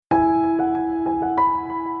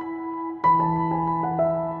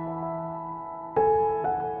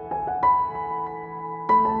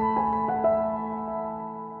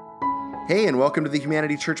Hey, and welcome to the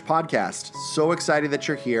Humanity Church podcast. So excited that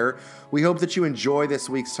you're here. We hope that you enjoy this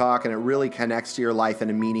week's talk and it really connects to your life in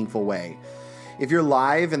a meaningful way. If you're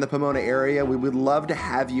live in the Pomona area, we would love to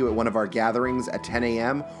have you at one of our gatherings at 10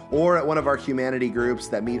 a.m. or at one of our humanity groups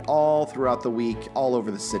that meet all throughout the week, all over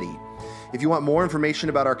the city. If you want more information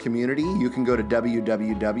about our community, you can go to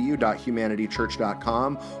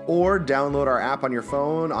www.humanitychurch.com or download our app on your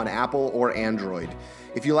phone on Apple or Android.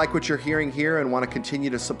 If you like what you're hearing here and want to continue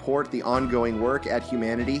to support the ongoing work at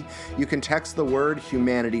Humanity, you can text the word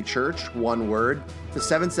Humanity Church, one word, to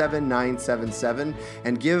 77977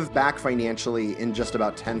 and give back financially in just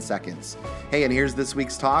about 10 seconds. Hey, and here's this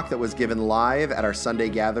week's talk that was given live at our Sunday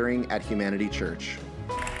gathering at Humanity Church.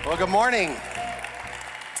 Well, good morning.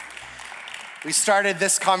 We started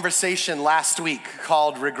this conversation last week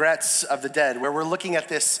called Regrets of the Dead, where we're looking at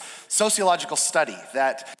this sociological study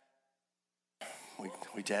that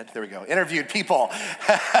interviewed people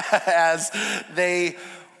as they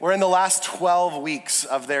were in the last 12 weeks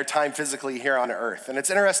of their time physically here on earth. And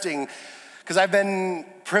it's interesting because I've been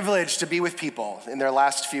privileged to be with people in their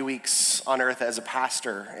last few weeks on earth as a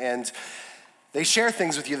pastor, and they share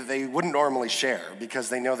things with you that they wouldn't normally share because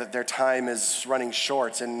they know that their time is running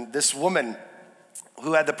short. And this woman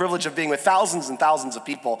who had the privilege of being with thousands and thousands of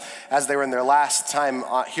people as they were in their last time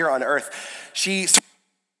here on earth, she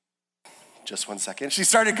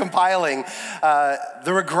started compiling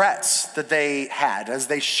the regrets that they had as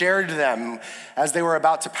they shared them as they were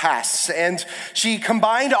about to pass. And she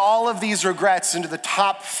combined all of these regrets into the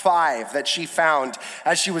top 5 that she found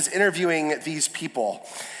as she was interviewing these people.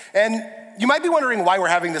 And you might be wondering why we're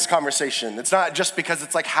having this conversation. It's not just because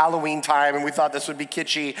it's like Halloween time and we thought this would be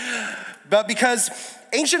kitschy, but because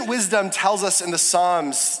ancient wisdom tells us in the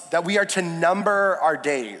Psalms that we are to number our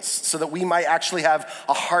days so that we might actually have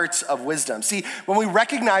a heart of wisdom. See, when we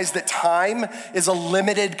recognize that time is a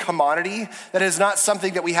limited commodity, that is not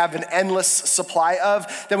something that we have an endless supply of,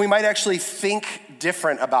 then we might actually think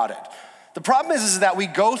different about it. The problem is that we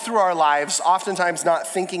go through our lives oftentimes not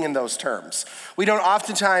thinking in those terms. We don't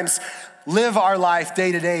oftentimes live our life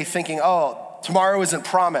day to day thinking, tomorrow isn't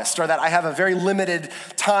promised, or that I have a very limited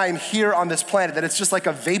time here on this planet, that it's just like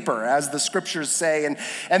a vapor, as the scriptures say.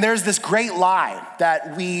 And there's this great lie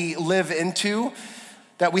that we live into,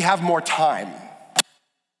 that we have more time.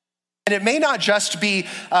 And it may not just be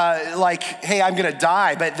like, hey, I'm gonna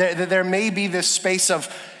die, but there may be this space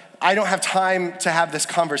of, I don't have time to have this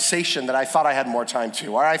conversation that I thought I had more time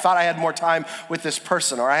to, or I thought I had more time with this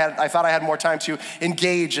person, or I thought I had more time to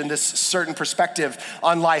engage in this certain perspective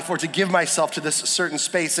on life, or to give myself to this certain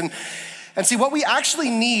space. And see, what we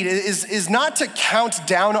actually need is not to count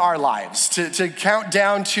down our lives, to count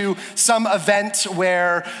down to some event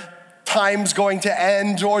where time's going to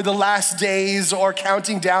end, or the last days, or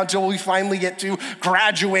counting down till we finally get to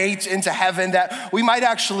graduate into heaven, that we might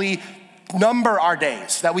actually number our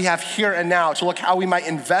days that we have here and now to look how we might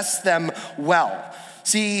invest them well.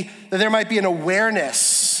 See, that there might be an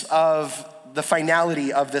awareness of the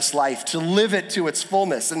finality of this life, to live it to its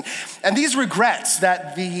fullness. And these regrets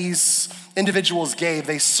that these individuals gave,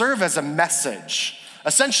 they serve as a message,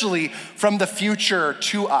 essentially from the future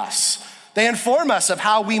to us. They inform us of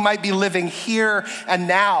how we might be living here and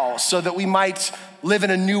now so that we might live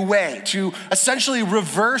in a new way, to essentially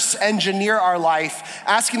reverse engineer our life,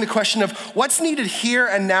 asking the question of what's needed here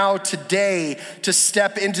and now today to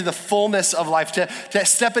step into the fullness of life, to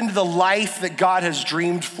step into the life that God has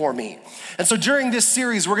dreamed for me. And so during this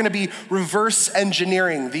series, we're gonna be reverse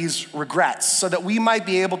engineering these regrets so that we might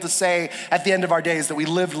be able to say at the end of our days that we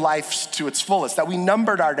lived life to its fullest, that we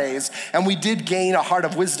numbered our days, and we did gain a heart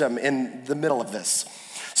of wisdom in the middle of this.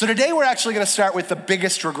 So today we're actually gonna start with the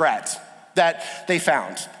biggest regret that they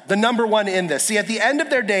found, the number one in this. See, at the end of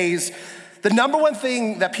their days, the number one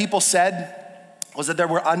thing that people said was that there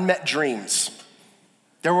were unmet dreams.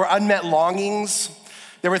 There were unmet longings.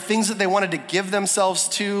 There were things that they wanted to give themselves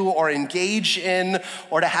to or engage in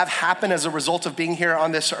or to have happen as a result of being here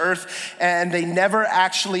on this earth, and they never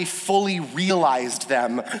actually fully realized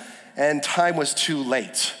them, and time was too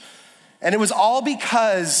late. And it was all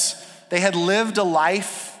because they had lived a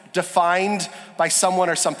life defined by someone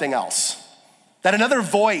or something else. That another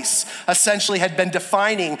voice essentially had been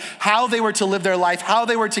defining how they were to live their life, how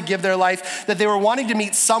they were to give their life, that they were wanting to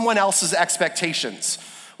meet someone else's expectations.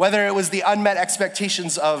 Whether it was the unmet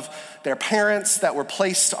expectations of their parents that were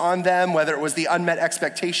placed on them, whether it was the unmet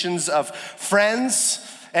expectations of friends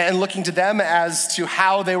and looking to them as to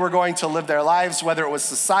how they were going to live their lives, whether it was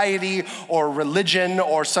society or religion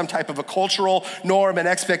or some type of a cultural norm and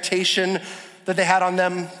expectation that they had on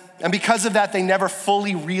them. And because of that, they never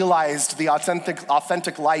fully realized the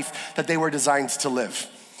authentic life that they were designed to live.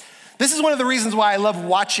 This is one of the reasons why I love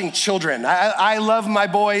watching children. I love my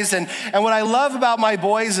boys, and what I love about my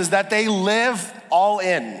boys is that they live all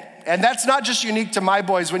in. And that's not just unique to my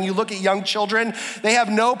boys. When you look at young children, they have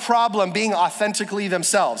no problem being authentically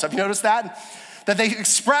themselves. Have you noticed that? That they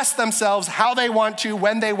express themselves how they want to,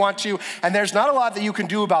 when they want to, and there's not a lot that you can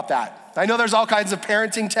do about that. I know there's all kinds of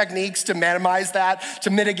parenting techniques to minimize that, to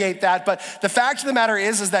mitigate that, but the fact of the matter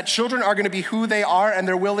is that children are gonna be who they are, and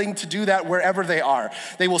they're willing to do that wherever they are.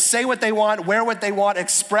 They will say what they want, wear what they want,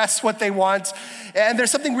 express what they want, and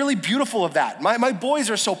there's something really beautiful of that. My boys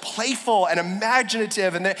are so playful and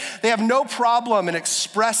imaginative, and they have no problem in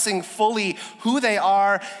expressing fully who they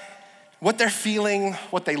are, what they're feeling,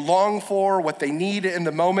 what they long for, what they need in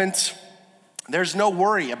the moment. There's no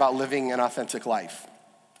worry about living an authentic life.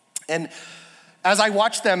 And as I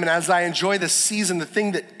watch them and as I enjoy this season, the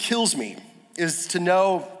thing that kills me is to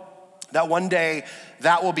know that one day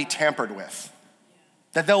that will be tampered with,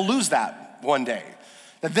 that they'll lose that one day,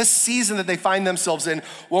 that this season that they find themselves in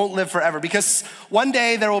won't live forever, because one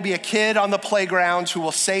day there will be a kid on the playground who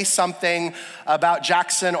will say something about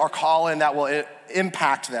Jackson or Colin that will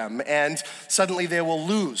impact them, and suddenly they will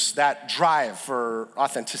lose that drive for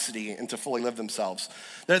authenticity and to fully live themselves.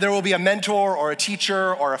 There will be a mentor or a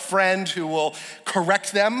teacher or a friend who will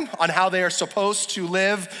correct them on how they are supposed to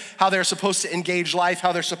live, how they're supposed to engage life,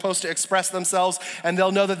 how they're supposed to express themselves, and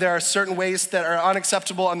they'll know that there are certain ways that are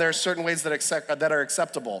unacceptable and there are certain ways that are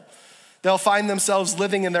acceptable. They'll find themselves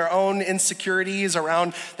living in their own insecurities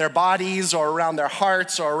around their bodies or around their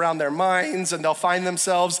hearts or around their minds, and they'll find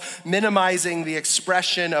themselves minimizing the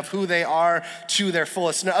expression of who they are to their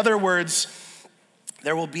fullest. In other words,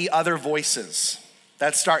 there will be other voices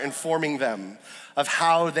that start informing them of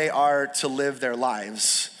how they are to live their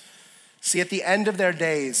lives. See, at the end of their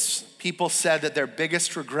days, people said that their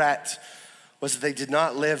biggest regret was that they did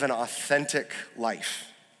not live an authentic life.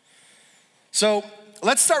 So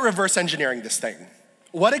let's start reverse engineering this thing.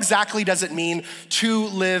 What exactly does it mean to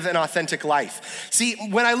live an authentic life? See,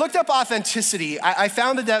 when I looked up authenticity, I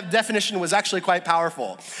found that the definition was actually quite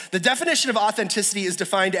powerful. The definition of authenticity is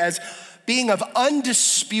defined as being of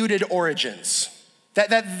undisputed origins.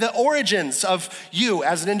 That the origins of you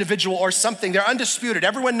as an individual or something, they're undisputed.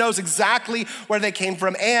 Everyone knows exactly where they came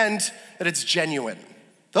from, and that it's genuine.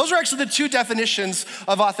 Those are actually the two definitions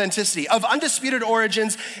of authenticity, of undisputed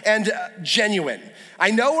origins and genuine. I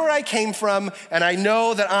know where I came from, and I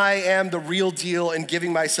know that I am the real deal in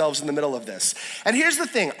giving myself in the middle of this. And here's the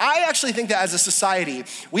thing, I actually think that as a society,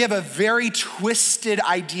 we have a very twisted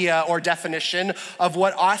idea or definition of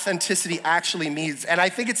what authenticity actually means. And I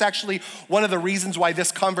think it's actually one of the reasons why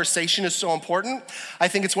this conversation is so important. I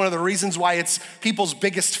think it's one of the reasons why it's people's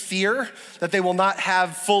biggest fear, that they will not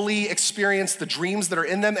have fully experienced the dreams that are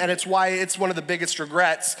in them, and it's why it's one of the biggest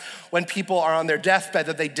regrets when people are on their deathbed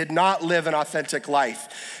that they did not live an authentic life.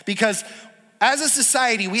 Because as a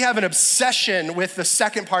society, we have an obsession with the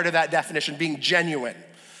second part of that definition, being genuine.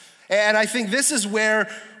 And I think this is where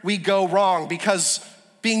we go wrong, because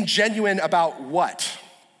being genuine about what?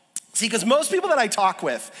 See, because most people that I talk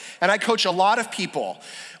with, and I coach a lot of people,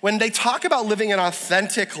 when they talk about living an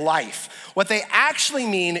authentic life, what they actually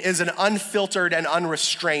mean is an unfiltered and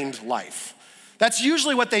unrestrained life. That's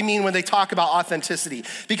usually what they mean when they talk about authenticity,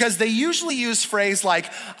 because they usually use phrase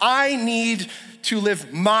like, I need to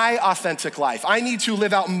live my authentic life. I need to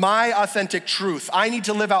live out my authentic truth. I need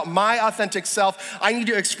to live out my authentic self. I need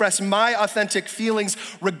to express my authentic feelings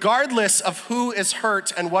regardless of who is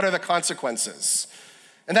hurt and what are the consequences.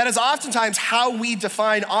 And that is oftentimes how we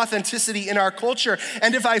define authenticity in our culture.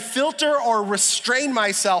 And if I filter or restrain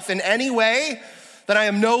myself in any way, then I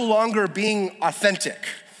am no longer being authentic.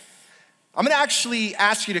 I'm gonna actually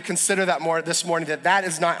ask you to consider that more this morning, that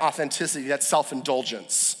is not authenticity, that's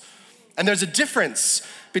self-indulgence. And there's a difference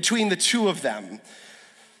between the two of them.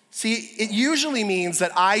 See, it usually means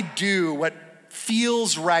that I do what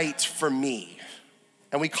feels right for me,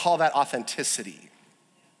 and we call that authenticity.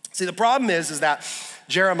 See, the problem is that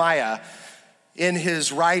Jeremiah, in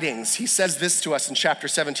his writings, he says this to us in chapter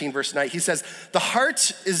 17, verse 9. He says, the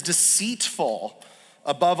heart is deceitful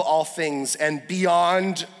above all things and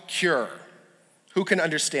beyond cure. Who can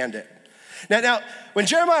understand it? Now, when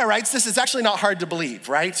Jeremiah writes this, it's actually not hard to believe,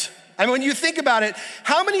 right? I mean, when you think about it,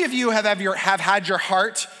 how many of you have had your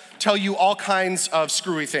heart tell you all kinds of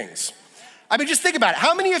screwy things? I mean, just think about it.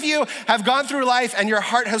 How many of you have gone through life and your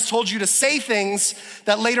heart has told you to say things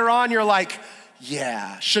that later on you're like,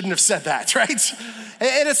 yeah, shouldn't have said that, right?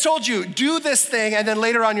 And it's told you, do this thing, and then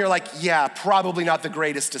later on you're like, yeah, probably not the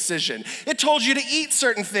greatest decision. It told you to eat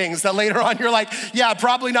certain things that later on you're like, yeah,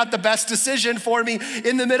 probably not the best decision for me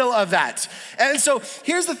in the middle of that. And so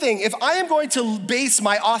here's the thing, if I am going to base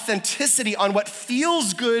my authenticity on what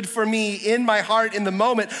feels good for me in my heart in the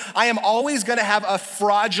moment, I am always gonna have a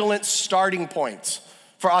fraudulent starting point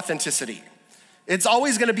for authenticity. It's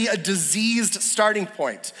always gonna be a diseased starting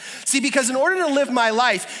point. See, because in order to live my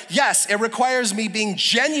life, yes, it requires me being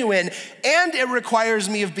genuine and it requires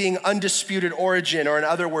me of being undisputed origin, or in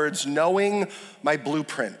other words, knowing my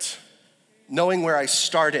blueprint, knowing where I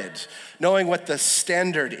started, knowing what the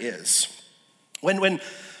standard is. When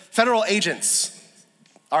federal agents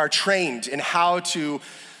are trained in how to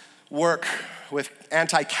work with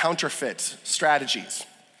anti-counterfeit strategies,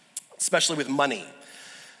 especially with money,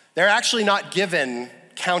 they're actually not given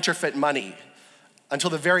counterfeit money until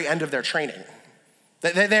the very end of their training.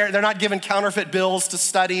 They're not given counterfeit bills to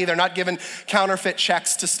study. They're not given counterfeit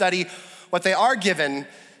checks to study. What they are given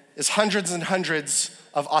is hundreds and hundreds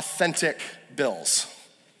of authentic bills.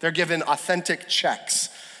 They're given authentic checks.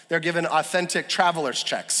 They're given authentic traveler's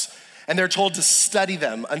checks. And they're told to study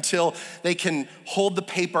them until they can hold the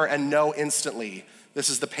paper and know instantly, this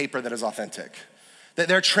is the paper that is authentic. That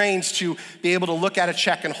they're trained to be able to look at a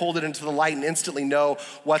check and hold it into the light and instantly know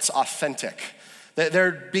what's authentic. That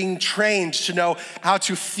they're being trained to know how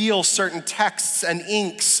to feel certain texts and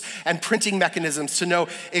inks and printing mechanisms to know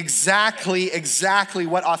exactly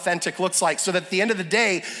what authentic looks like, so that at the end of the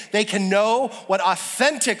day, they can know what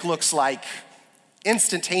authentic looks like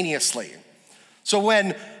instantaneously. So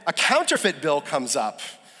when a counterfeit bill comes up,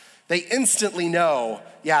 they instantly know,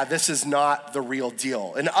 yeah, this is not the real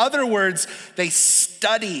deal. In other words, they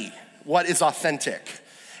study what is authentic.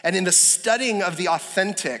 And in the studying of the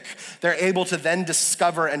authentic, they're able to then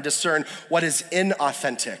discover and discern what is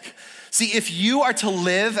inauthentic. See, if you are to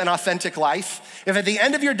live an authentic life, if at the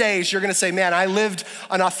end of your days you're gonna say, man, I lived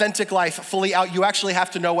an authentic life fully out, you actually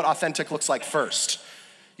have to know what authentic looks like first.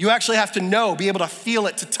 You actually have to know, be able to feel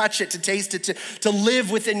it, to touch it, to taste it, to live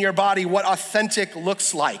within your body what authentic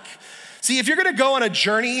looks like. See, if you're gonna go on a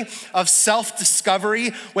journey of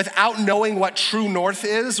self-discovery without knowing what true north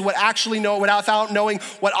is, without knowing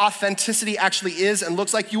what authenticity actually is and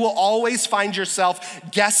looks like, you will always find yourself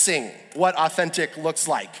guessing what authentic looks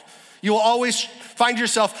like. You will always find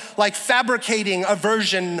yourself like fabricating a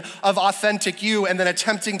version of authentic you and then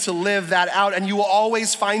attempting to live that out. And you will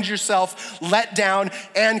always find yourself let down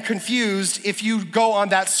and confused if you go on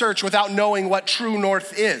that search without knowing what true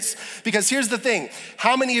north is. Because here's the thing,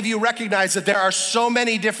 how many of you recognize that there are so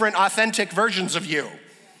many different authentic versions of you?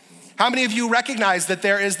 How many of you recognize that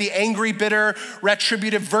there is the angry, bitter,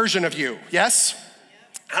 retributive version of you? Yes?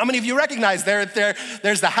 How many of you recognize there's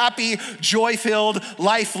the happy, joy-filled,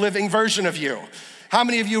 life-living version of you? How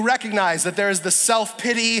many of you recognize that there's the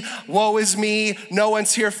self-pity, woe is me, no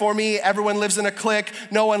one's here for me, everyone lives in a clique,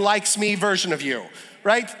 no one likes me version of you,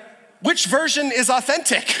 right? Which version is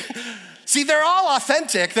authentic? See, they're all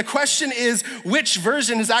authentic. The question is, which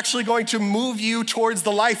version is actually going to move you towards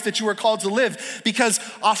the life that you were called to live? Because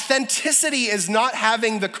authenticity is not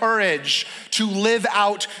having the courage to live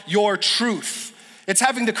out your truth. It's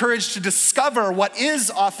having the courage to discover what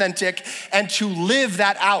is authentic and to live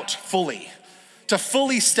that out fully, to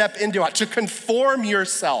fully step into it, to conform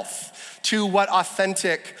yourself to what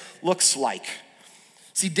authentic looks like.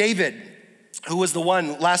 See, David, who was the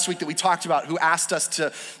one last week that we talked about, who asked us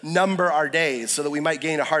to number our days so that we might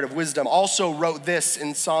gain a heart of wisdom, also wrote this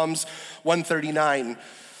in Psalms 139.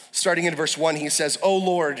 Starting in verse 1, he says, "O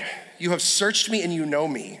Lord, you have searched me and you know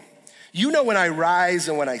me. You know when I rise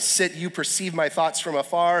and when I sit, you perceive my thoughts from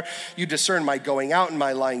afar. You discern my going out and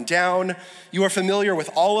my lying down. You are familiar with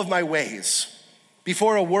all of my ways.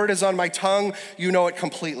 Before a word is on my tongue, you know it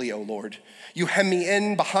completely, O Lord. You hem me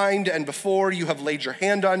in behind and before, you have laid your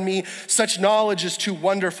hand on me. Such knowledge is too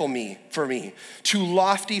wonderful for me, too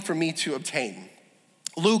lofty for me to obtain."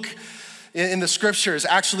 Luke in the scriptures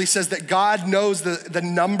actually says that God knows the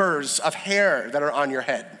numbers of hair that are on your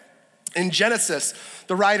head. In Genesis,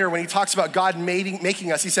 the writer, when he talks about God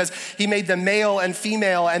making us, he says he made them male and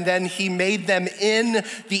female, and then he made them in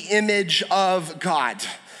the image of God.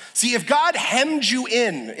 See, if God hemmed you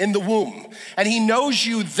in the womb, and he knows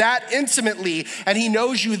you that intimately, and he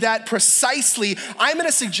knows you that precisely, I'm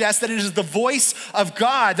gonna suggest that it is the voice of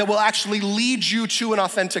God that will actually lead you to an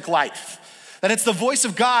authentic life. That it's the voice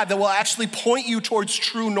of God that will actually point you towards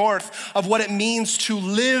true north of what it means to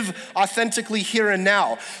live authentically here and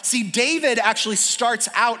now. See, David actually starts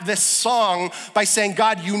out this song by saying,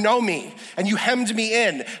 God, you know me, and you hemmed me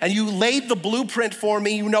in, and you laid the blueprint for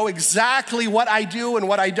me. You know exactly what I do and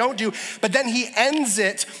what I don't do. But then he ends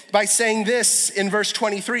it by saying this in verse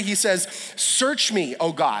 23. He says, search me,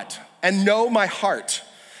 O God, and know my heart.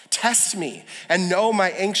 Test me and know my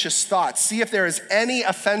anxious thoughts. See if there is any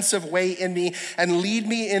offensive way in me and lead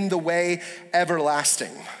me in the way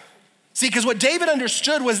everlasting. See, because what David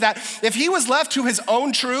understood was that if he was left to his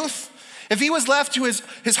own truth, if he was left to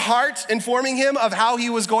his heart informing him of how he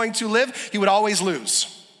was going to live, he would always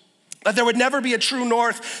lose. That there would never be a true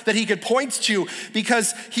north that he could point to,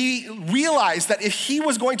 because he realized that if he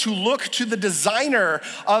was going to look to the designer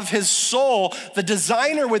of his soul, the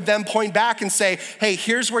designer would then point back and say, hey,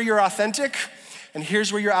 here's where you're authentic, and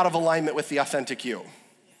here's where you're out of alignment with the authentic you.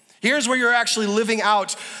 Here's where you're actually living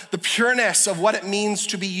out the pureness of what it means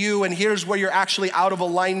to be you, and here's where you're actually out of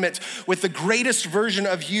alignment with the greatest version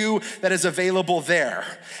of you that is available there.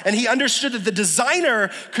 And he understood that the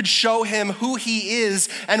designer could show him who he is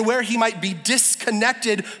and where he might be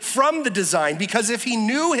disconnected from the design, because if he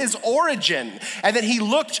knew his origin and then he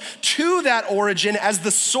looked to that origin as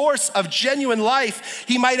the source of genuine life,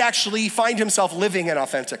 he might actually find himself living an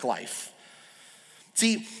authentic life.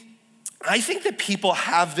 See, I think that people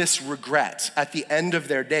have this regret at the end of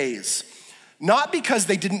their days, not because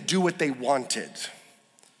they didn't do what they wanted.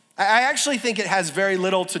 I actually think it has very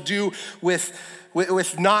little to do with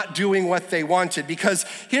not doing what they wanted, because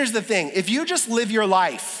here's the thing. If you just live your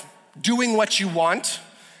life doing what you want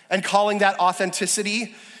and calling that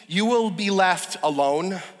authenticity, you will be left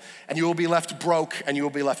alone, and you will be left broke, and you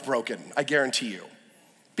will be left broken, I guarantee you.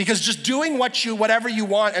 Because just doing whatever you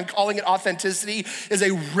want and calling it authenticity is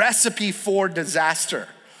a recipe for disaster.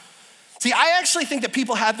 See, I actually think that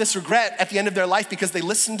people have this regret at the end of their life because they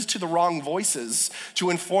listened to the wrong voices to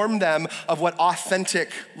inform them of what authentic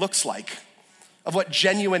looks like, of what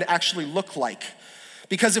genuine actually look like.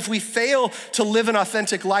 Because if we fail to live an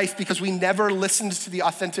authentic life because we never listened to the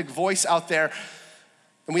authentic voice out there,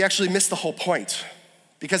 then we actually miss the whole point.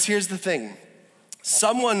 Because here's the thing.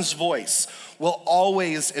 Someone's voice will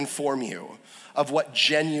always inform you of what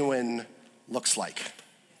genuine looks like.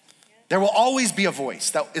 There will always be a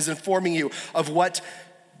voice that is informing you of what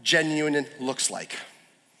genuine looks like.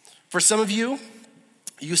 For some of you,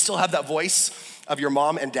 you still have that voice of your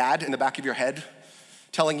mom and dad in the back of your head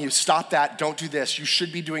telling you, stop that, don't do this, you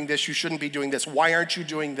should be doing this, you shouldn't be doing this, why aren't you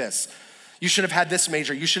doing this? You should have had this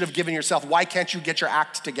major, you should have given yourself, why can't you get your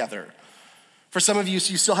act together? For some of you,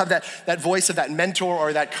 so you still have that voice of that mentor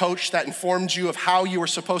or that coach that informed you of how you were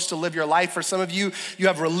supposed to live your life. For some of you, you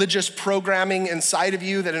have religious programming inside of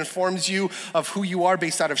you that informs you of who you are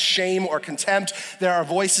based out of shame or contempt. There are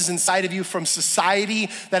voices inside of you from society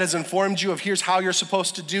that has informed you of here's how you're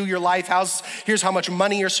supposed to do your life, here's how much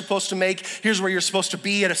money you're supposed to make, here's where you're supposed to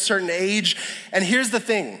be at a certain age. And here's the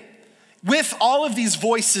thing. With all of these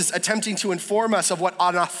voices attempting to inform us of what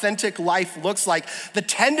an authentic life looks like, the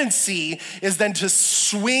tendency is then to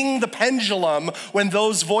swing the pendulum when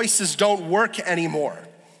those voices don't work anymore.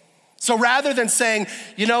 So rather than saying,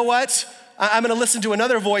 you know what, I'm gonna listen to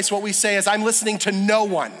another voice, what we say is, I'm listening to no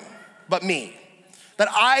one but me. That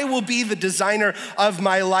I will be the designer of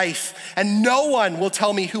my life and no one will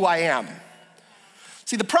tell me who I am.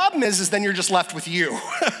 See, the problem is then you're just left with you.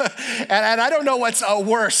 and I don't know what's a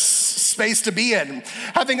worse space to be in.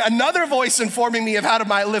 Having another voice informing me of how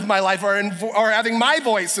to live my life or having my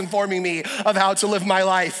voice informing me of how to live my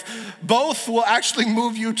life. Both will actually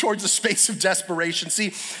move you towards a space of desperation.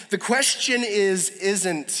 See, the question is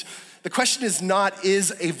not,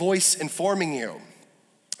 is a voice informing you?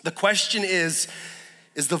 The question is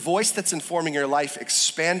the voice that's informing your life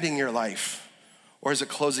expanding your life, or is it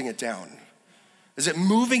closing it down? Is it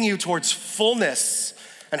moving you towards fullness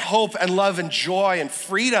and hope and love and joy and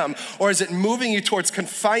freedom? Or is it moving you towards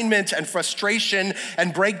confinement and frustration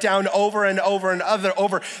and breakdown over and over and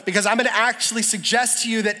over? Because I'm gonna actually suggest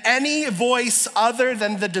to you that any voice other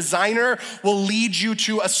than the designer will lead you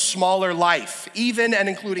to a smaller life, even and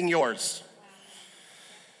including yours.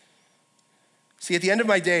 See, at the end of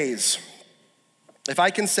my days, if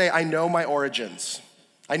I can say I know my origins,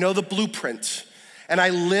 I know the blueprint, and I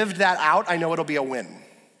lived that out, I know it'll be a win.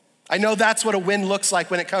 I know that's what a win looks like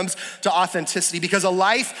when it comes to authenticity, because a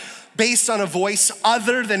life based on a voice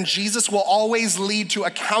other than Jesus will always lead to a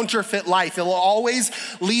counterfeit life. It will always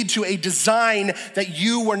lead to a design that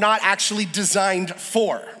you were not actually designed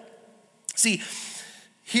for. See,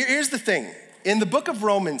 here's the thing. In the book of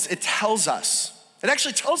Romans, it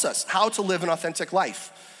actually tells us how to live an authentic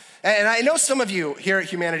life. And I know some of you here at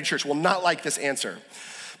Humanity Church will not like this answer.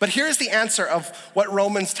 But here's the answer of what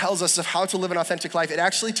Romans tells us of how to live an authentic life. It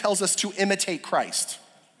actually tells us to imitate Christ.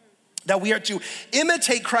 That we are to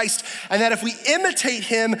imitate Christ, and that if we imitate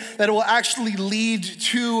him, that it will actually lead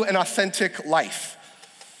to an authentic life.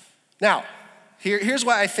 Now, here's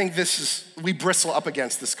why I think we bristle up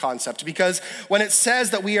against this concept, because when it says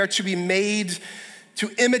that we are to be made to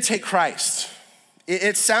imitate Christ,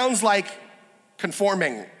 it sounds like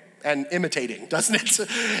conforming and imitating, doesn't it?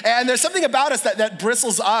 And there's something about us that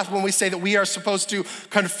bristles up when we say that we are supposed to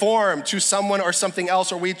conform to someone or something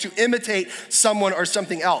else, or we to imitate someone or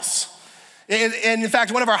something else. And in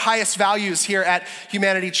fact, one of our highest values here at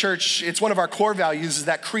Humanity Church, it's one of our core values, is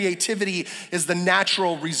that creativity is the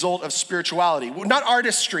natural result of spirituality. Not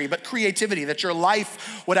artistry, but creativity, that your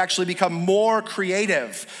life would actually become more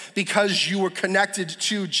creative because you were connected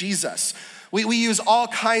to Jesus. We use all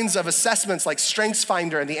kinds of assessments like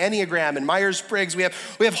StrengthsFinder and the Enneagram and Myers-Briggs. We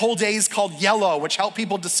have whole days called Yellow, which help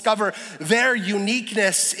people discover their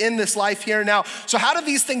uniqueness in this life here and now. So how do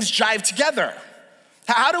these things jive together?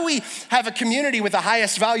 How do we have a community with the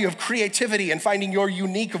highest value of creativity and finding your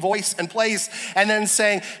unique voice and place, and then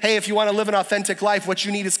saying, hey, if you want to live an authentic life, what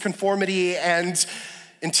you need is conformity and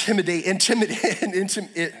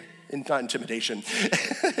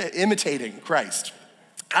imitating Christ?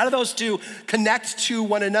 How do those two connect to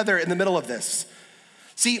one another in the middle of this?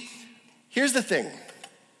 See, here's the thing.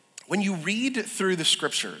 When you read through the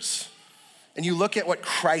scriptures and you look at what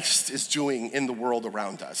Christ is doing in the world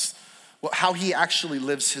around us, how he actually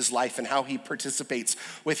lives his life and how he participates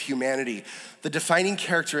with humanity, the defining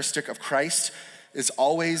characteristic of Christ is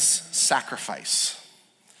always sacrifice.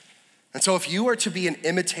 And so if you are to be an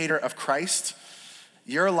imitator of Christ,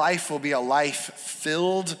 your life will be a life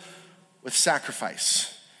filled with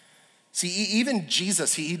sacrifice. See, even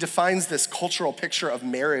Jesus, he defines this cultural picture of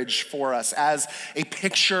marriage for us as a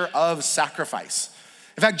picture of sacrifice.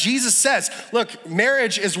 In fact, Jesus says, look,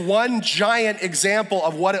 marriage is one giant example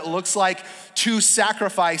of what it looks like to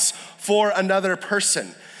sacrifice for another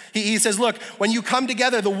person. He says, look, when you come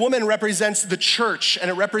together, the woman represents the church,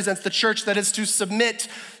 and it represents the church that is to submit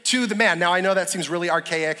to the man. Now, I know that seems really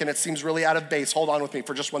archaic and it seems really out of base. Hold on with me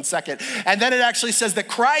for just 1 second. And then it actually says that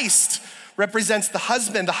Christ represents the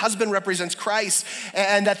husband represents Christ,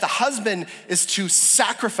 and that the husband is to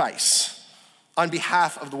sacrifice on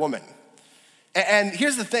behalf of the woman. And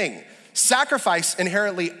here's the thing, sacrifice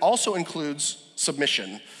inherently also includes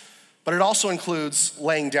submission, but it also includes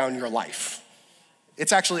laying down your life.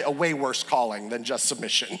 It's actually a way worse calling than just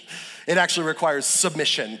submission. It actually requires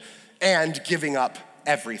submission and giving up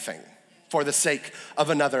everything for the sake of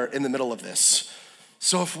another in the middle of this.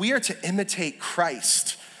 So if we are to imitate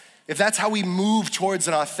Christ, if that's how we move towards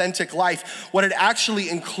an authentic life, what it actually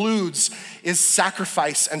includes is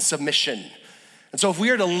sacrifice and submission. And so if we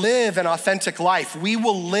are to live an authentic life, we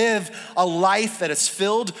will live a life that is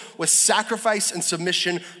filled with sacrifice and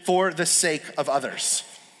submission for the sake of others.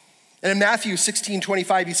 And in Matthew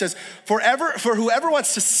 16:25, he says, for whoever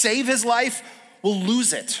wants to save his life will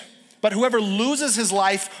lose it, but whoever loses his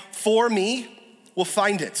life for me will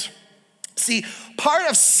find it. See, part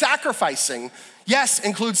of sacrificing, yes,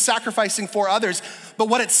 includes sacrificing for others, but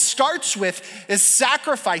what it starts with is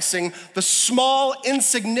sacrificing the small,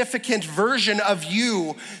 insignificant version of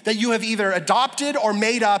you that you have either adopted or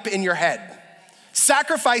made up in your head.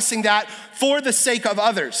 Sacrificing that for the sake of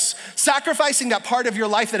others. Sacrificing that part of your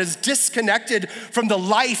life that is disconnected from the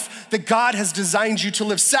life that God has designed you to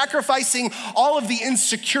live. Sacrificing all of the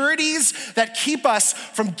insecurities that keep us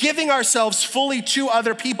from giving ourselves fully to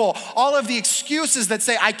other people. All of the excuses that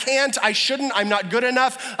say, I can't, I shouldn't, I'm not good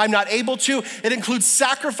enough, I'm not able to. It includes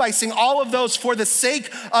sacrificing all of those for the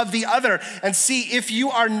sake of the other. And see, if you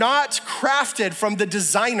are not crafted from the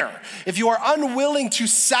designer, if you are unwilling to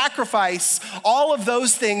sacrifice all of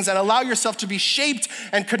those things and allow yourself to be shaped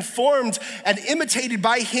and conformed and imitated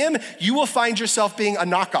by him, you will find yourself being a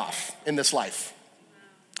knockoff in this life.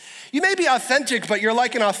 You may be authentic, but you're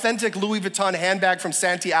like an authentic Louis Vuitton handbag from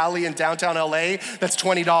Santee Alley in downtown LA that's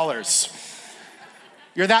 $20.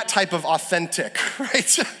 You're that type of authentic,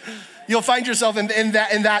 right? You'll find yourself in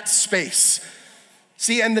that space.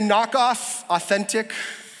 See, and the knockoff, authentic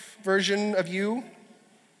version of you,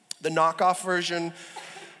 the knockoff version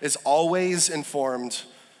is always informed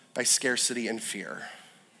by scarcity and fear.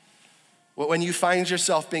 When you find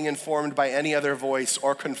yourself being informed by any other voice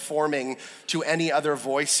or conforming to any other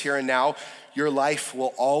voice here and now, your life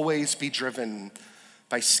will always be driven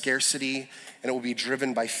by scarcity and it will be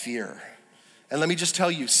driven by fear. And let me just tell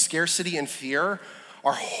you, scarcity and fear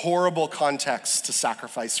are horrible contexts to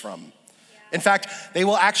sacrifice from. In fact, they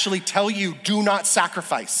will actually tell you, do not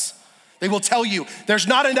sacrifice. They will tell you, there's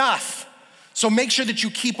not enough, so make sure that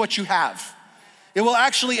you keep what you have. It will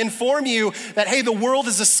actually inform you that, hey, the world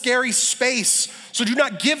is a scary space, so do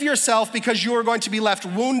not give yourself because you are going to be left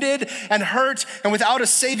wounded and hurt and without a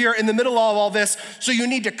savior in the middle of all this, so you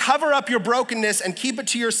need to cover up your brokenness and keep it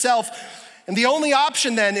to yourself. And the only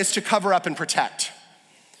option then is to cover up and protect.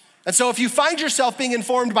 And so if you find yourself being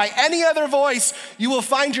informed by any other voice, you will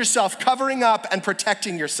find yourself covering up and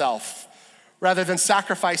protecting yourself rather than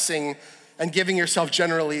sacrificing and giving yourself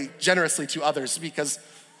generously to others, because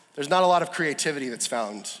there's not a lot of creativity that's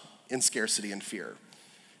found in scarcity and fear.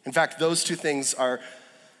 In fact, those two things are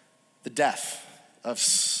the death of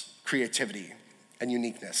creativity and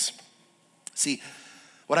uniqueness. See,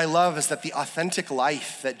 what I love is that the authentic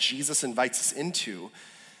life that Jesus invites us into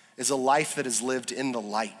is a life that is lived in the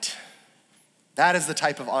light. That is the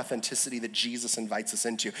type of authenticity that Jesus invites us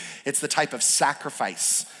into. It's the type of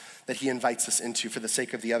sacrifice that he invites us into for the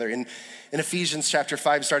sake of the other. In Ephesians chapter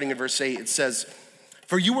 5, starting in verse 8, it says,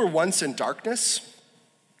 "For you were once in darkness,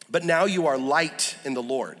 but now you are light in the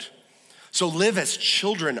Lord. So live as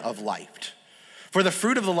children of light. For the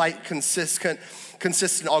fruit of the light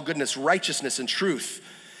consists in all goodness, righteousness, and truth.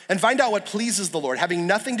 And find out what pleases the Lord, having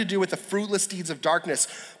nothing to do with the fruitless deeds of darkness,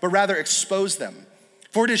 but rather expose them.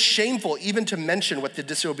 For it is shameful even to mention what the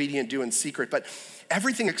disobedient do in secret, but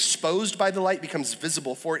everything exposed by the light becomes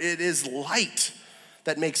visible, for it is light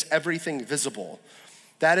that makes everything visible.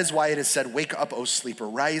 That is why it is said, 'Wake up, O sleeper,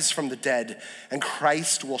 rise from the dead, and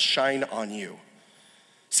Christ will shine on you.'"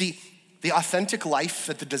 See, the authentic life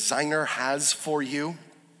that the designer has for you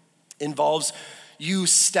involves you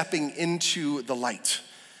stepping into the light.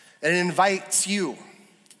 And it invites you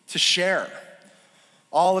to share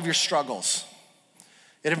all of your struggles.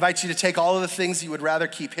 It invites you to take all of the things you would rather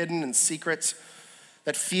keep hidden and secret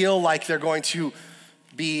that feel like they're going to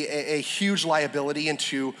be a huge liability, and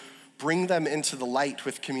to bring them into the light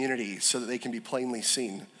with community so that they can be plainly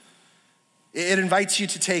seen. It invites you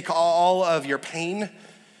to take all of your pain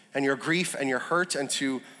and your grief and your hurt and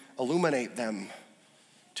to illuminate them,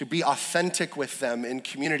 to be authentic with them in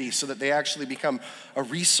community so that they actually become a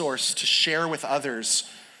resource to share with others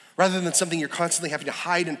rather than something you're constantly having to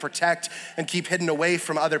hide and protect and keep hidden away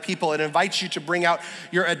from other people. It invites you to bring out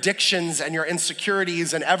your addictions and your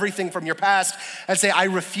insecurities and everything from your past and say, I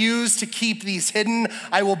refuse to keep these hidden.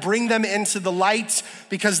 I will bring them into the light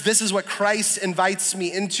because this is what Christ invites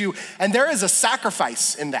me into. And there is a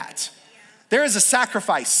sacrifice in that. There is a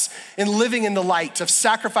sacrifice in living in the light, of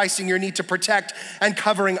sacrificing your need to protect and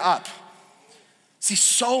covering up. See,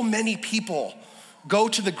 so many people go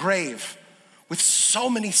to the grave with so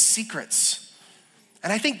many secrets.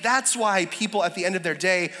 And I think that's why people at the end of their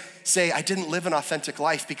day say, I didn't live an authentic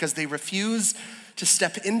life, because they refuse to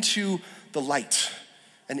step into the light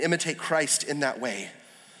and imitate Christ in that way.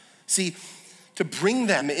 See, to bring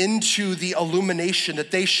them into the illumination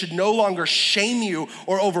that they should no longer shame you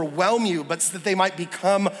or overwhelm you, but so that they might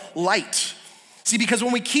become light. See, because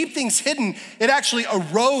when we keep things hidden, it actually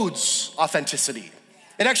erodes authenticity.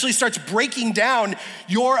 It actually starts breaking down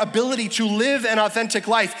your ability to live an authentic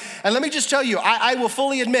life. And let me just tell you, I will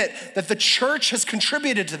fully admit that the church has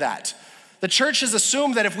contributed to that. The church has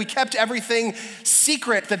assumed that if we kept everything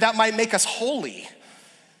secret, that might make us holy.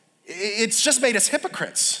 It's just made us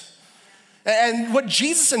hypocrites. And what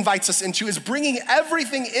Jesus invites us into is bringing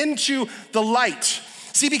everything into the light.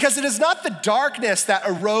 See, because it is not the darkness that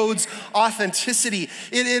erodes authenticity.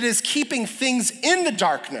 It is keeping things in the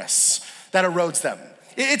darkness that erodes them.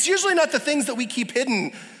 It's usually not the things that we keep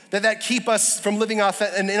hidden that keep us from living an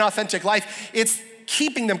inauthentic life. It's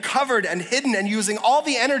keeping them covered and hidden and using all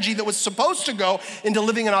the energy that was supposed to go into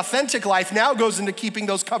living an authentic life now goes into keeping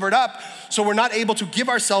those covered up, so we're not able to give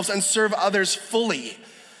ourselves and serve others fully.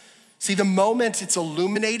 See, the moment it's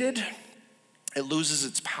illuminated, it loses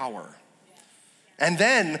its power. And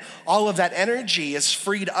then all of that energy is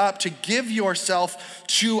freed up to give yourself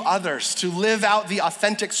to others, to live out the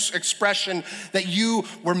authentic expression that you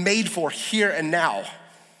were made for here and now.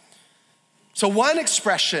 So one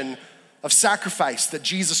expression of sacrifice that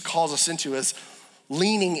Jesus calls us into is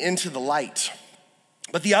leaning into the light.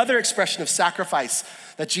 But the other expression of sacrifice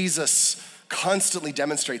that Jesus constantly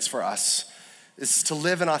demonstrates for us is to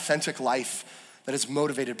live an authentic life that is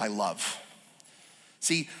motivated by love.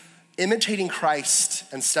 See, imitating Christ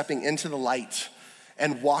and stepping into the light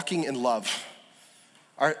and walking in love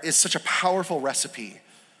is such a powerful recipe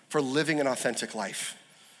for living an authentic life.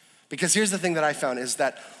 Because here's the thing that I found is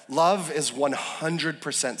that love is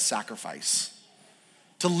 100% sacrifice.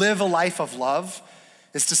 To live a life of love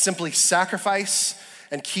is to simply sacrifice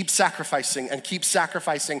and keep sacrificing and keep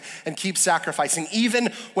sacrificing and keep sacrificing,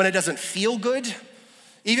 even when it doesn't feel good,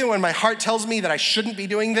 even when my heart tells me that I shouldn't be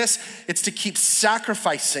doing this, it's to keep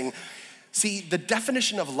sacrificing. See, the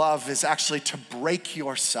definition of love is actually to break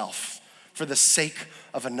yourself for the sake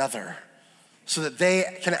of another so that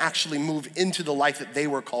they can actually move into the life that they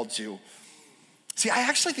were called to. See, I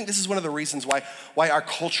actually think this is one of the reasons why our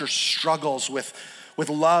culture struggles with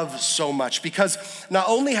love so much, because not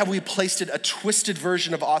only have we placed a twisted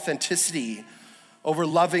version of authenticity over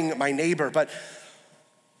loving my neighbor, but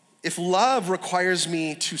if love requires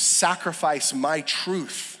me to sacrifice my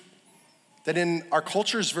truth, then in our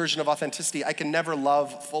culture's version of authenticity, I can never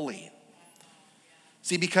love fully.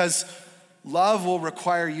 See, because love will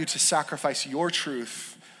require you to sacrifice your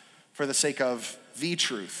truth for the sake of the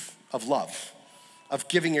truth of love, of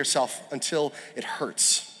giving yourself until it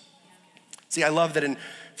hurts. See, I love that in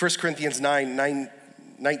 1 Corinthians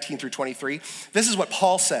 19 through 23, this is what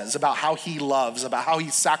Paul says about how he loves, about how he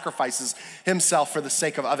sacrifices himself for the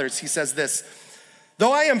sake of others. He says this,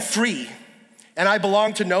 "Though I am free and I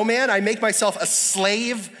belong to no man, I make myself a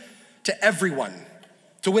slave to everyone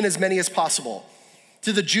to win as many as possible.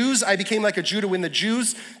 To the Jews, I became like a Jew to win the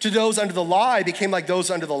Jews. To those under the law, I became like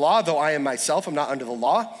those under the law, though I am myself, I'm not under the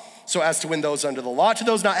law, so as to win those under the law. To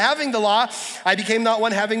those not having the law, I became not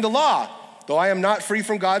one having the law. Though I am not free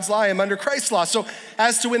from God's law, I am under Christ's law, so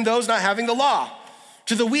as to win those not having the law.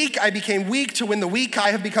 To the weak, I became weak to win the weak. I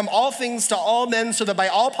have become all things to all men, so that by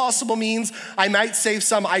all possible means I might save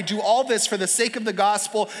some. I do all this for the sake of the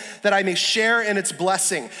gospel, that I may share in its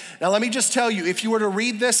blessing." Now let me just tell you, if you were to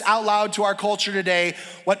read this out loud to our culture today,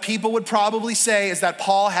 what people would probably say is that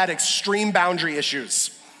Paul had extreme boundary issues,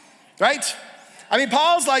 right? I mean,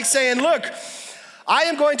 Paul's like saying, look, I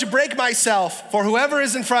am going to break myself for whoever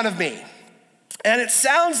is in front of me. And it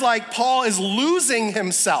sounds like Paul is losing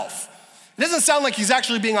himself. It doesn't sound like he's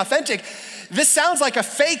actually being authentic. This sounds like a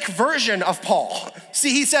fake version of Paul.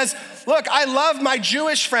 See, he says, look, I love my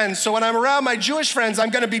Jewish friends, so when I'm around my Jewish friends, I'm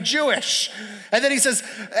gonna be Jewish. And then he says,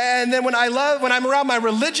 and then when I'm around my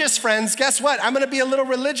religious friends, guess what? I'm gonna be a little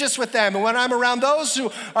religious with them. And when I'm around those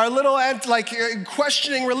who are a little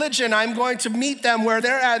questioning religion, I'm going to meet them where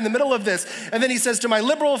they're at in the middle of this. And then he says, to my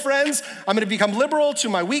liberal friends, I'm gonna become liberal. To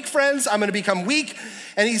my weak friends, I'm gonna become weak.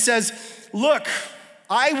 And he says, look,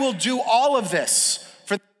 I will do all of this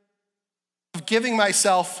for giving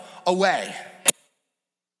myself away.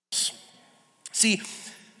 See,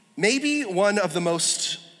 maybe one of the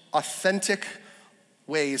most authentic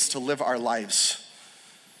ways to live our lives,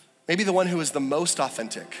 maybe the one who is the most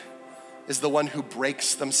authentic, is the one who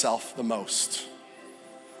breaks themselves the most.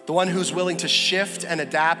 The one who's willing to shift and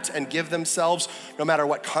adapt and give themselves, no matter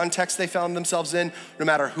what context they found themselves in, no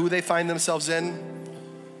matter who they find themselves in.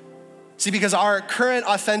 See, because our current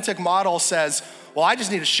authentic model says, well, I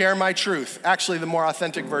just need to share my truth. Actually, the more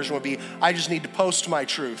authentic version would be, I just need to post my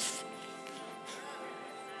truth.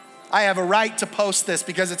 I have a right to post this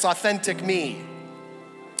because it's authentic me.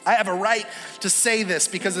 I have a right to say this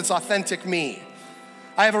because it's authentic me.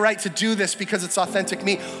 I have a right to do this because it's authentic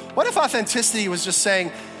me. What if authenticity was just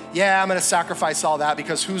saying, yeah, I'm gonna sacrifice all that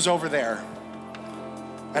because who's over there?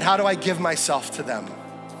 And how do I give myself to them?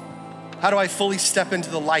 How do I fully step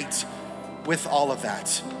into the light with all of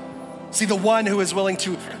that? See, the one who is willing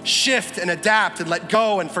to shift and adapt and let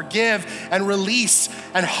go and forgive and release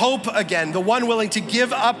and hope again, the one willing to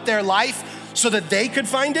give up their life so that they could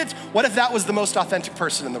find it, what if that was the most authentic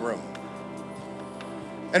person in the room?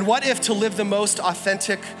 And what if to live the most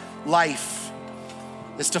authentic life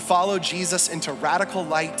is to follow Jesus into radical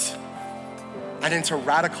light and into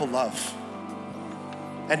radical love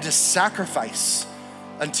and to sacrifice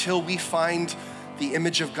until we find the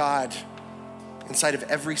image of God inside of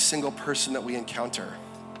every single person that we encounter.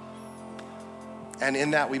 And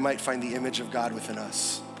in that, we might find the image of God within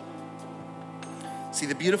us. See,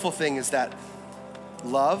 the beautiful thing is that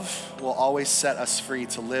love will always set us free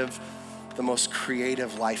to live the most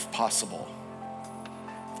creative life possible.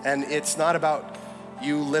 And it's not about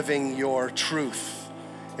you living your truth.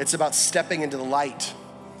 It's about stepping into the light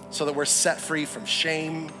so that we're set free from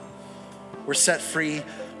shame. We're set free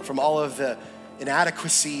from all of the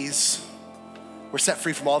inadequacies. We're set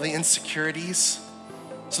free from all the insecurities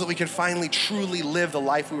so that we can finally truly live the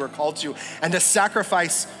life we were called to and to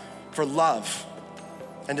sacrifice for love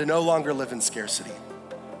and to no longer live in scarcity.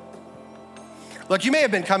 Look, you may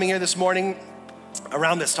have been coming here this morning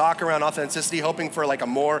around this talk around authenticity, hoping for like a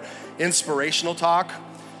more inspirational talk,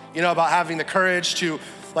 about having the courage to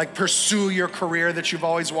pursue your career that you've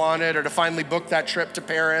always wanted, or to finally book that trip to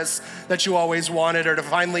Paris that you always wanted, or to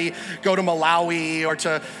finally go to Malawi, or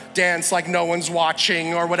to dance like no one's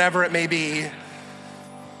watching, or whatever it may be.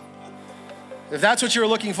 If that's what you're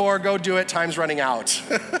looking for, go do it. Time's running out.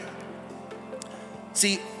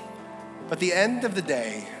 See, but the end of the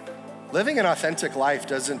day, living an authentic life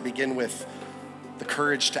doesn't begin with the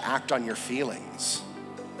courage to act on your feelings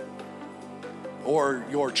or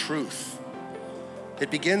your truth. It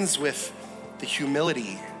begins with the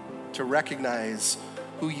humility to recognize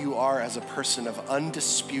who you are as a person of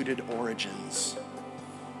undisputed origins,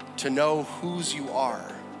 to know whose you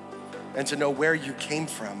are, and to know where you came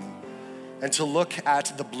from, and to look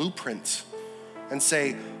at the blueprint and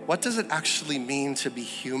say, what does it actually mean to be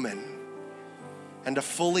human? And to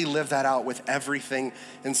fully live that out with everything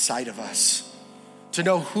inside of us. To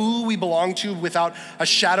know who we belong to without a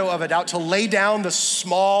shadow of a doubt, to lay down the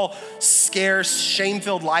small, scarce,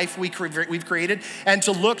 shame-filled life we've created, and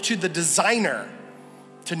to look to the designer,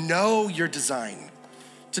 to know your design,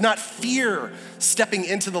 to not fear stepping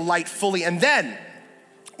into the light fully. And then,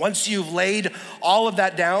 once you've laid all of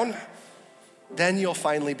that down, then you'll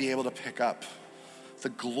finally be able to pick up the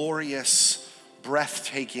glorious,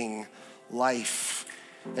 breathtaking life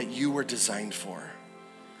that you were designed for.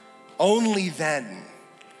 Only then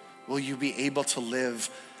will you be able to live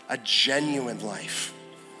a genuine life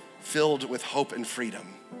filled with hope and freedom.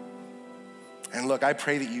 And look, I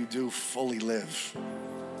pray that you do fully live.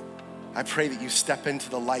 I pray that you step into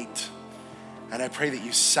the light, and I pray that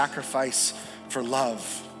you sacrifice for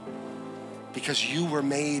love, because you were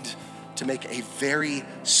made to make a very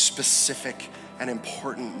specific and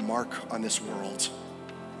important mark on this world.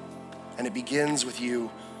 And it begins with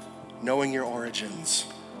you knowing your origins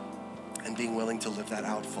and being willing to live that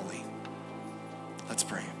out fully. Let's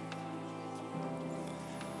pray.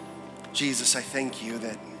 Jesus, I thank you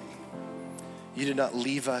that you did not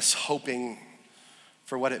leave us hoping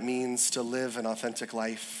for what it means to live an authentic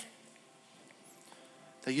life.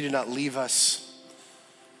 That you did not leave us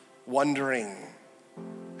wondering,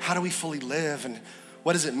 how do we fully live and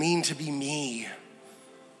what does it mean to be me?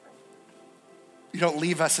 You don't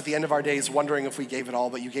leave us at the end of our days wondering if we gave it all,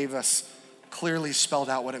 but you gave us clearly spelled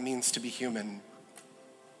out what it means to be human.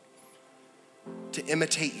 To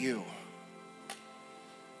imitate you,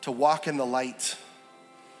 to walk in the light,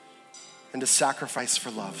 and to sacrifice for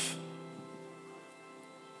love.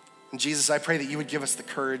 And Jesus, I pray that you would give us the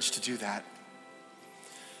courage to do that.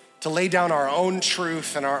 To lay down our own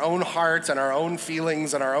truth and our own hearts and our own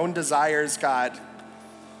feelings and our own desires, God,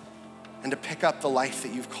 and to pick up the life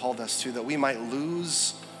that you've called us to, that we might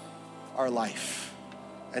lose our life,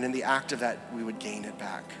 and in the act of that, we would gain it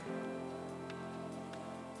back.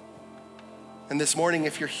 And this morning,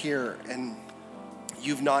 if you're here and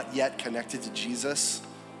you've not yet connected to Jesus,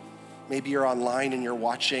 maybe you're online and you're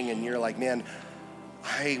watching and you're like, man,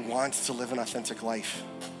 I want to live an authentic life.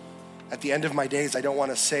 At the end of my days, I don't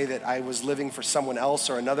want to say that I was living for someone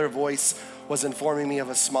else or another voice was informing me of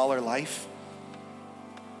a smaller life.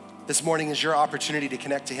 This morning is your opportunity to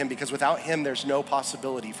connect to him, because without him, there's no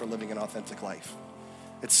possibility for living an authentic life.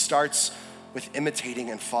 It starts with imitating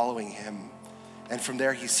and following him, and from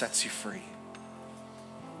there, he sets you free.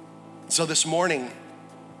 So this morning,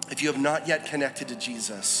 if you have not yet connected to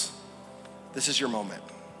Jesus, this is your moment.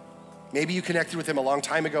 Maybe you connected with him a long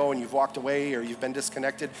time ago and you've walked away or you've been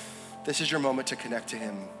disconnected. This is your moment to connect to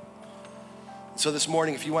him. So this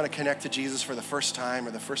morning, if you want to connect to Jesus for the first time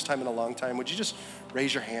or the first time in a long time, would you just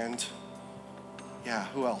raise your hand? Yeah,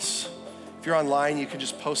 who else? If you're online, you can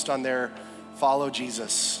just post on there, follow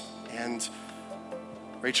Jesus, and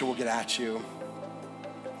Rachel will get at you.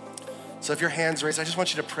 So if your hand's raised, I just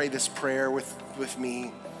want you to pray this prayer with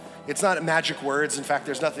me. It's not magic words. In fact,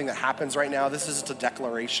 there's nothing that happens right now. This is just a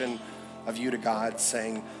declaration of you to God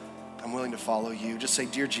saying, I'm willing to follow you. Just say,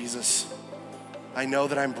 dear Jesus, I know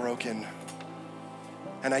that I'm broken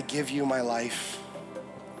and I give you my life.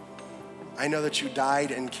 I know that you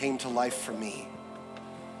died and came to life for me.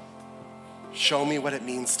 Show me what it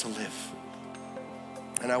means to live,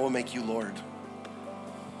 and I will make you Lord.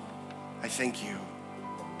 I thank you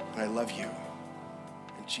and I love you.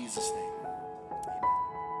 In Jesus' name.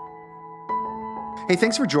 Hey,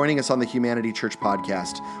 thanks for joining us on the Humanity Church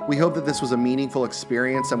podcast. We hope that this was a meaningful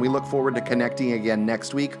experience, and we look forward to connecting again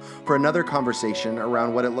next week for another conversation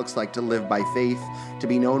around what it looks like to live by faith, to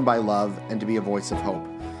be known by love, and to be a voice of hope.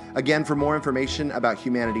 Again, for more information about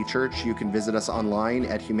Humanity Church, you can visit us online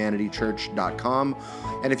at humanitychurch.com.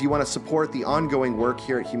 And if you want to support the ongoing work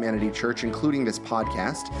here at Humanity Church, including this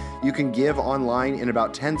podcast, you can give online in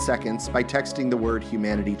about 10 seconds by texting the word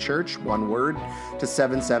Humanity Church, one word, to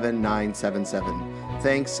 77977.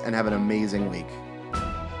 Thanks, and have an amazing week.